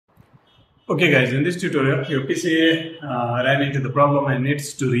Okay guys, in this tutorial your PC ran into the problem and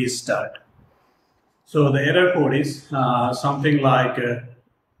needs to restart. So the error code is something like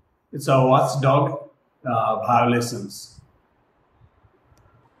it's a watchdog violations.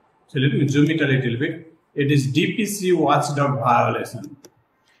 So let me zoom it a little bit. It is DPC watchdog violation.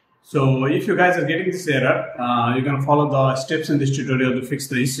 So if you guys are getting this error, you can follow the steps in this tutorial to fix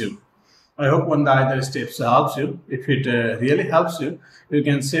the issue. I hope one of the other steps helps you. If it really helps you, you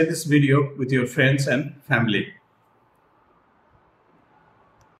can share this video with your friends and family.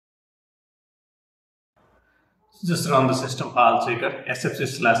 Just run the system file checker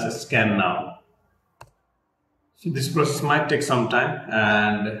sfc/scan now. So this process might take some time,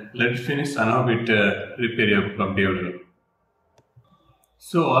 and let it finish and hope it repair your computer.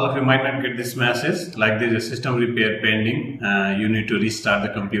 So all of you might not get this message like there is a system repair pending. You need to restart the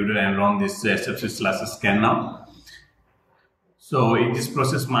computer and run this sfc/scan now. So this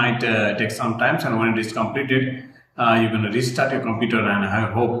process might take some time, and when it is completed, you're going to restart your computer, and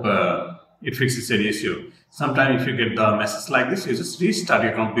I hope it fixes the issue. Sometimes if you get the message like this, you just restart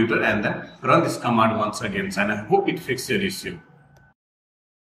your computer and then run this command once again, and I hope it fixes your issue.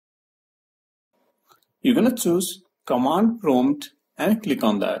 You're going to choose command prompt and click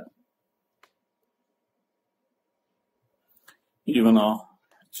on that. You're going to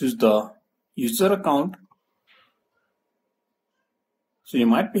choose the user account. So you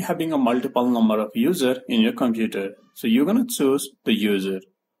might be having a multiple number of user in your computer. So you're going to choose the user.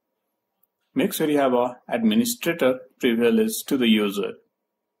 Make sure you have an administrator privilege to the user.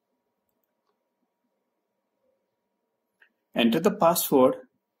 Enter the password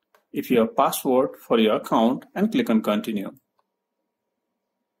if you have password for your account and click on continue.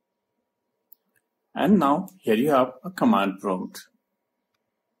 And now here you have a command prompt.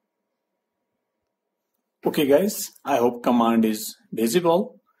 Okay guys, I hope command is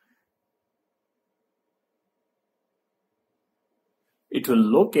visible. It will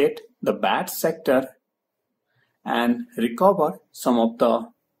locate the bad sector and recover some of the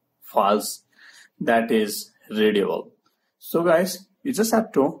files that is readable. So guys, you just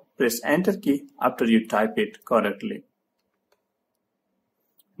have to press enter key after you type it correctly.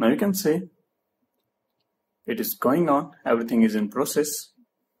 Now you can see it is going on, everything is in process.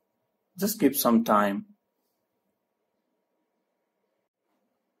 Just give some time.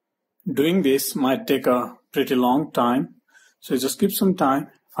 Doing this might take a pretty long time, so just give some time.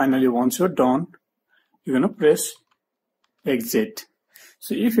 Finally, once you're done, you're going to press exit.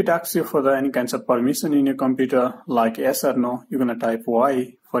 So if it asks you for any kinds of permission in your computer like yes or no, you're going to type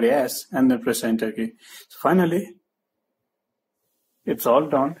Y for yes and then press enter key. So finally, it's all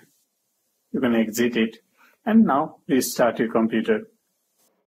done. You're going to exit it and now restart your computer.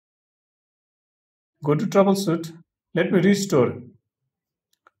 Go to troubleshoot. Let me restore.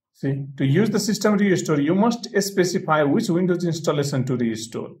 See, to use the system restore, you must specify which Windows installation to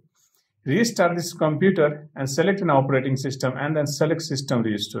restore. Restart this computer and select an operating system and then select system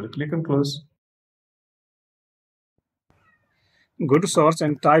restore. Click on close. Go to source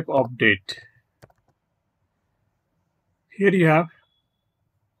and type update. Here you have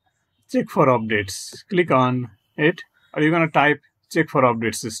check for updates. Click on it, or you're going to type check for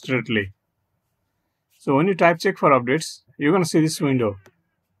updates straightly. So when you type check for updates, you're going to see this window.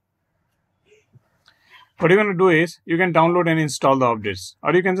 What you're going to do is, you can download and install the updates,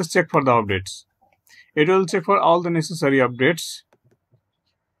 or you can just check for the updates. It will check for all the necessary updates.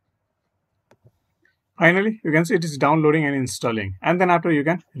 Finally, you can see it is downloading and installing. And then after, you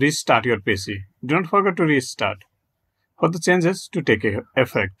can restart your PC. Do not forget to restart for the changes to take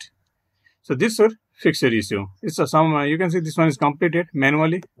effect. So this should fix your issue. It's you can see this one is completed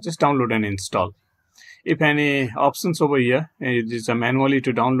manually. Just download and install. If any options over here, it is manually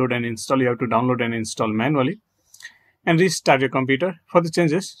to download and install, you have to download and install manually and restart your computer for the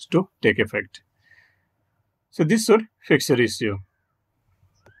changes to take effect. So this should fix your issue.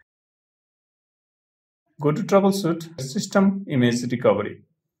 Go to troubleshoot, system image recovery.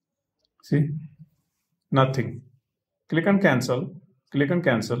 See, nothing. Click on cancel, click on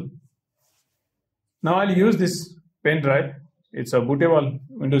cancel. Now I'll use this pen drive. It's a bootable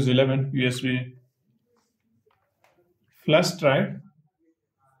Windows 11 USB flash drive.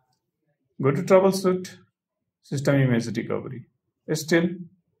 Go to troubleshoot, system image recovery. Still,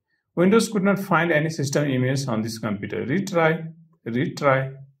 Windows could not find any system image on this computer.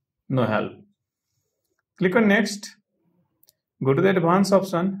 Retry, no help. Click on next. Go to the advanced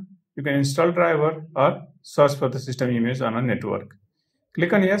option. You can install driver or search for the system image on a network.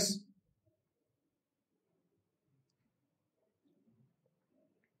 Click on yes.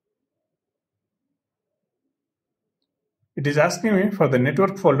 It is asking me for the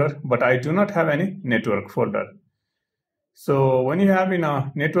network folder, but I do not have any network folder. So when you have in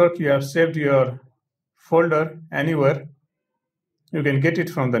a network, you have saved your folder anywhere, you can get it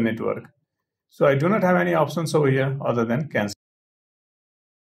from the network. So I do not have any options over here other than cancel.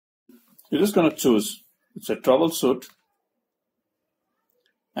 You're just going to choose, it's a troubleshoot.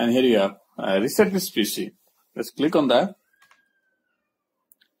 And here you have reset this PC. Let's click on that.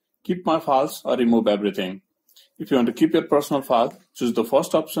 Keep my files or remove everything. If you want to keep your personal file, choose the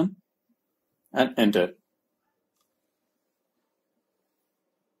first option and enter.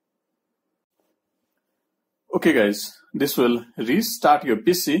 Okay guys, this will restart your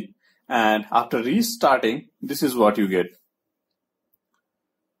PC, and after restarting, this is what you get.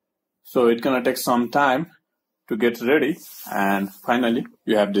 So it's gonna take some time to get ready, and finally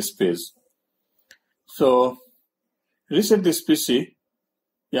you have this page. So reset this PC.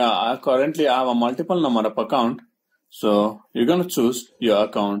 Yeah, currently I have a multiple number of account. So you're gonna choose your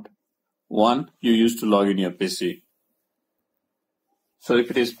account one you used to log in your PC. So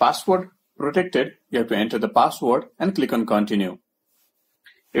if it is password protected, you have to enter the password and click on continue.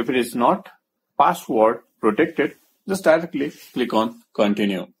 If it is not password protected, just directly click on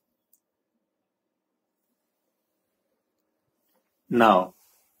continue. Now,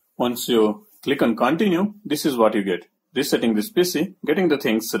 once you click on continue, this is what you get. Resetting this PC, getting the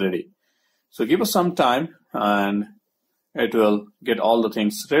things ready. So give us some time and it will get all the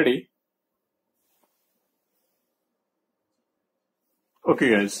things ready. Okay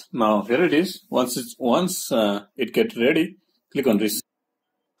guys, now here it is. Once it gets ready, click on reset.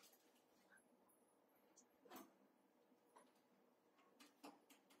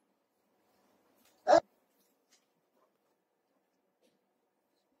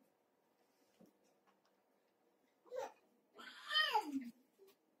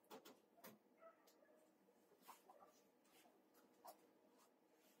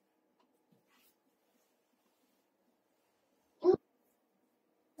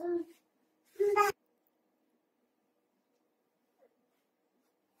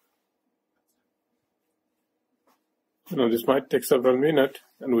 This might take several minutes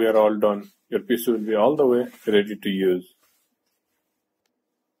and we are all done. Your PC will be all the way ready to use.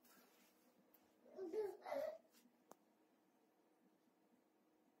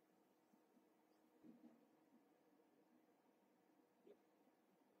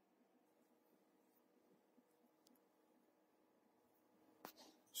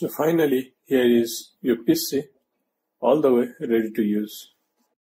 So finally, here is your PC all the way ready to use.